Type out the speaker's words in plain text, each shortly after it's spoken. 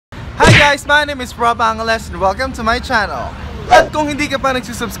guys, my name is Rob Angeles and welcome to my channel. At kung hindi ka pa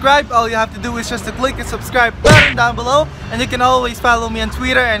nagsusubscribe, all you have to do is just to click the subscribe button down below, and you can always follow me on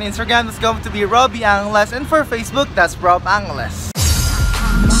Twitter and Instagram. That's going to be Robbie Angeles, and for Facebook, that's Rob Angeles.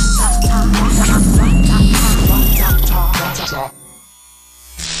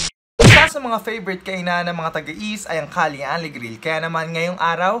 Sa mga favorite kainan ng mga taga-East ay ang KALYE UNLI Grill. Kaya naman ngayong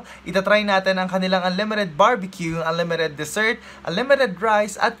araw, itatry natin ang kanilang unlimited barbecue, unlimited dessert, unlimited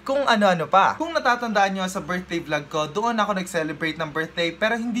rice, at kung ano-ano pa. Kung natatandaan nyo sa birthday vlog ko, doon ako nag-celebrate ng birthday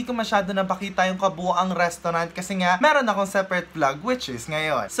pero hindi ko masyado napakita yung kabuuang restaurant kasi nga meron akong separate vlog which is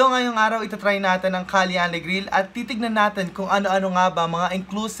ngayon. So ngayong araw, itatry natin ang KALYE UNLI Grill at titignan natin kung ano-ano nga ba mga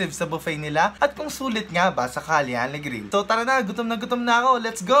inclusive sa buffet nila at kung sulit nga ba sa KALYE UNLI Grill. So tara na gutom na ako.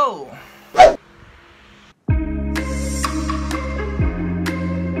 Let's go!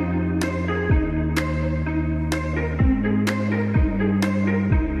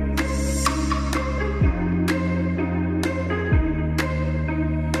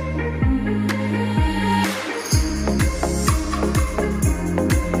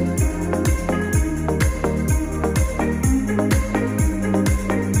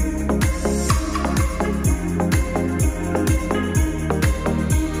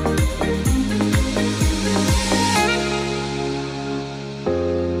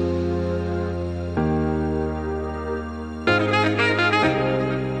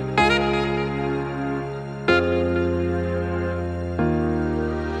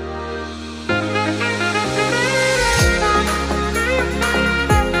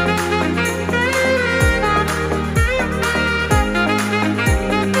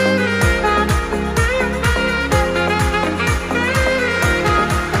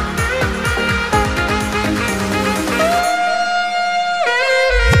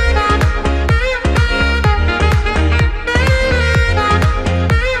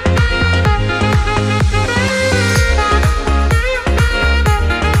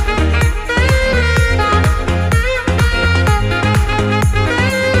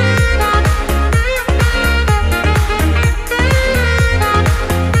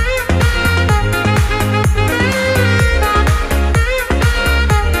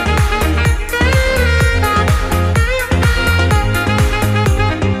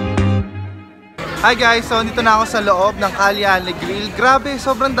 Hi guys, so dito na ako sa loob ng KALYE UNLI Grill. Grabe,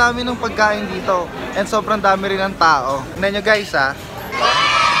 sobrang dami ng pagkain dito. And sobrang dami rin ng tao. Tignan nyo guys ha.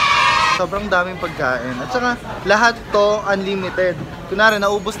 Sobrang daming pagkain. At saka lahat to unlimited. Kunwari,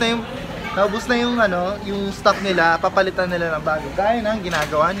 naubos na yung yung stock nila, papalitan nila ng bago. Gaya ng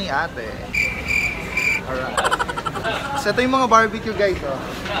ginagawa ni ate. Alright. So ito yung mga barbecue guys oh.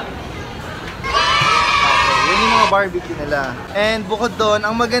 Okay, yun yung mga barbecue nila. And bukod doon,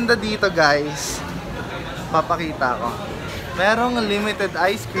 ang maganda dito guys, papakita ko. Merong limited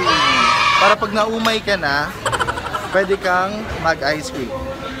ice cream. Para pag naumay ka na, pwede kang mag-ice cream.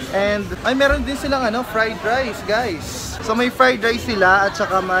 And ay meron din silang fried rice, guys. So may fried rice sila at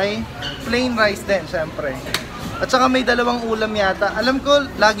saka may plain rice din, syempre. At saka may dalawang ulam yata. Alam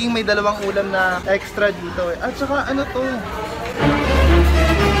ko, laging may dalawang ulam na extra dito. At saka to?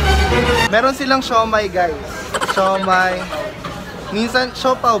 Meron silang siomai, guys. Siomai. Minsan,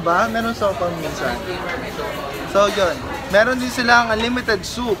 siopaw ba? Meron siopaw minsan. So, yun. Meron din silang unlimited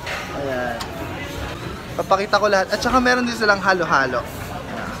soup. Ayan. Papakita ko lahat. At saka meron din silang halo-halo.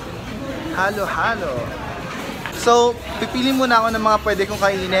 Halo-halo. So, pipili muna ako ng mga pwede kong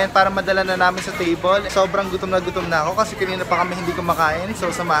kainin para madala na namin sa table. Sobrang gutom na ako kasi kanina pa kami hindi kumakain.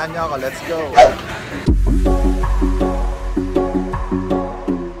 So, samahan niyo ako. Let's go!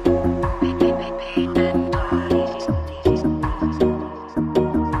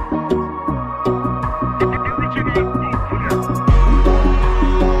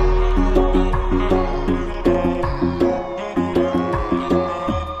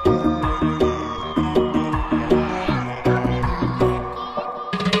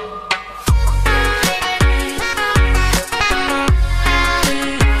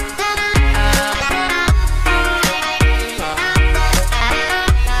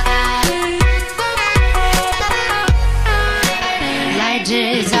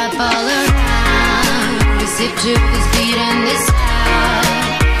 Sip to this beat and this sound.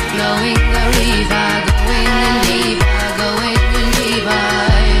 Going the river, going the river, going the river,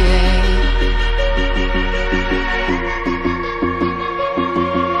 yeah.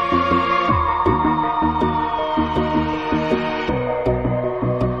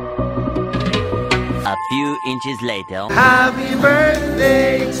 A few inches later. Happy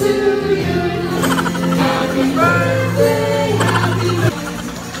birthday to you. Happy birthday.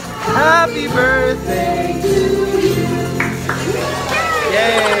 Happy birthday to you.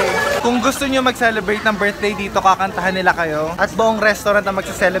 Yay! Kung gusto nyo mag-celebrate ng birthday dito, kakantahan nila kayo. At buong restaurant na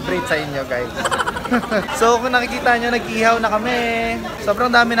mag-celebrate sa inyo, guys. So, kung nakikita nyo, nag-ihaw na kami. Sobrang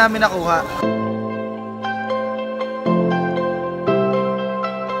dami namin nakuha.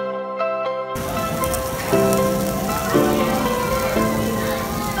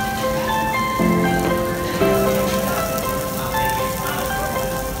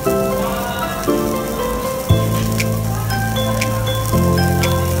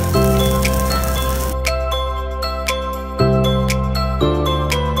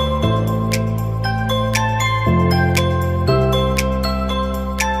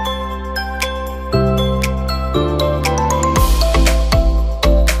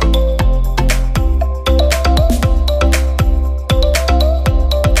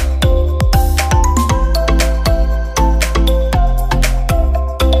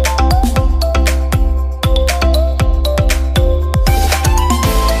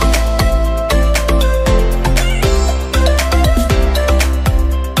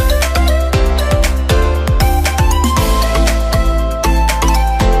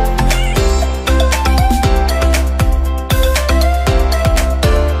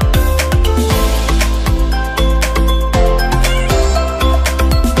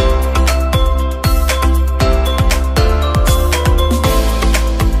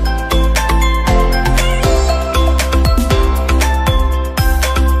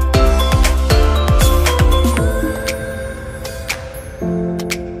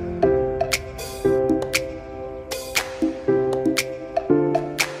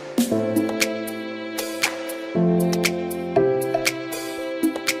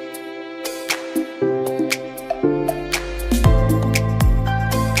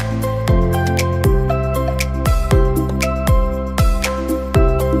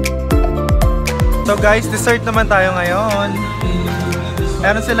 So guys, dessert naman tayo ngayon.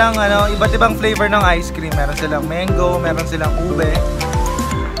 Meron silang iba't ibang flavor ng ice cream. Meron silang mango, meron silang ube.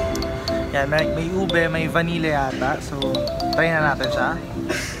 Yan, may ube, may vanilla yata. So, try na natin siya.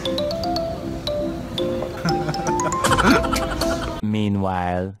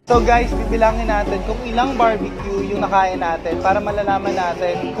 Meanwhile. So guys, bibilangin natin kung ilang barbecue yung nakain natin para malalaman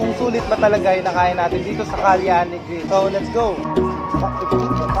natin kung sulit ba talaga yung nakain natin dito sa KALYE UNLI. So, let's go!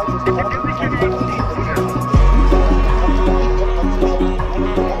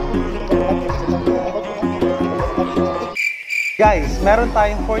 Guys, meron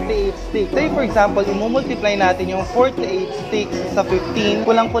tayong 48 sticks. Say for example, i-multiply natin yung 48 sticks sa 15.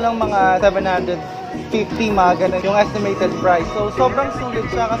 Kulang-kulang mga 750 mga ganun yung estimated price. So, sobrang sulit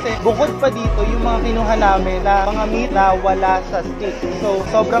siya kasi bukod pa dito yung mga kinuha namin na mga meat na wala sa stick. So,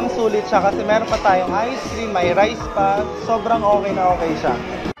 sobrang sulit siya kasi meron pa tayong ice cream, may rice pa. Sobrang okay na okay siya.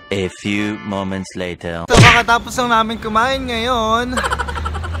 A few moments later. So, kakatapos lang namin kumain ngayon.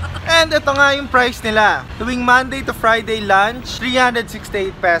 And ito nga yung price nila. Tuwing Monday to Friday lunch,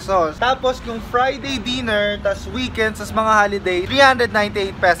 368 pesos. Tapos yung Friday dinner, tas weekends, tas mga holiday,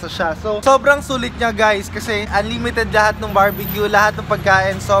 398 pesos siya. So, sobrang sulit niya guys kasi unlimited lahat ng barbecue, lahat ng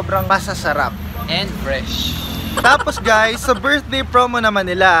pagkain, sobrang masasarap. And fresh. Tapos guys, sa birthday promo naman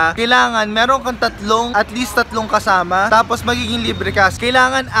nila, kailangan meron kang at least tatlong kasama. Tapos magiging libre ka.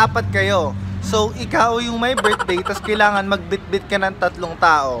 Kailangan 4 kayo. So, ikaw yung may birthday, tapos kailangan magbitbit ka ng 3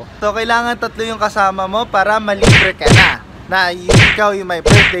 tao. So, kailangan 3 yung kasama mo para malibre ka na ikaw yung may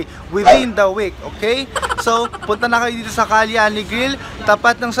birthday within the week, okay? So, punta na kayo dito sa KALYE UNLI Grill,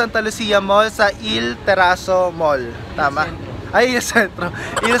 tapat ng Santa Lucia Mall sa Il Terraso Mall. Tama? Ay,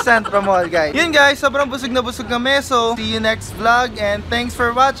 Il Centro Mall, guys. Yun guys, sobrang busog na busog kami. So, see you next vlog and thanks for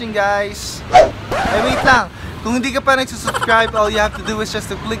watching, guys. Ay, wait lang. Kung hindi ka pa nagsusubscribe, all you have to do is just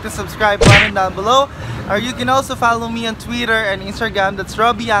to click the subscribe button down below. Or you can also follow me on Twitter and Instagram, that's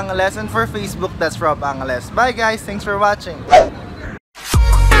Robbie Angeles. And for Facebook, that's Rob Angeles. Bye guys, thanks for watching.